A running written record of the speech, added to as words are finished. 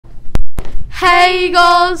Hey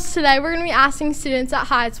Eagles! Today we're going to be asking students at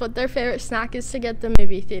Hyatts what their favorite snack is to get the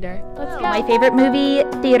movie theater. Let's go. My favorite movie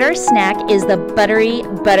theater snack is the buttery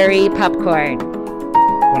popcorn.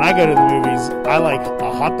 When I go to the movies, I like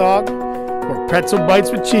a hot dog or pretzel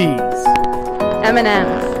bites with cheese.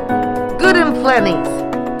 M&M's. Good and plenty.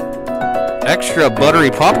 Extra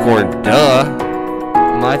buttery popcorn, duh.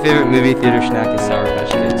 My favorite movie theater snack is Sour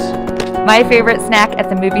Patch Kids. My favorite snack at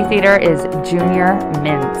the movie theater is Junior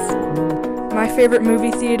Mints. My favorite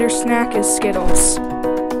movie theater snack is Skittles.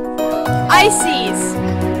 Ices.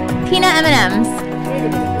 Peanut M&Ms.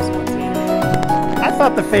 I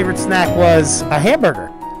thought the favorite snack was a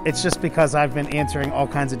hamburger. It's just because I've been answering all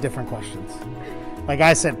kinds of different questions. Like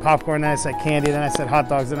I said popcorn, then I said candy, then I said hot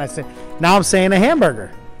dogs, then now I'm saying a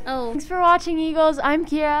hamburger. Oh. Thanks for watching, Eagles. I'm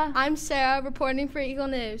Keira. I'm Sarah, reporting for Eagle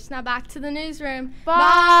News. Now back to the newsroom.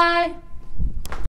 Bye.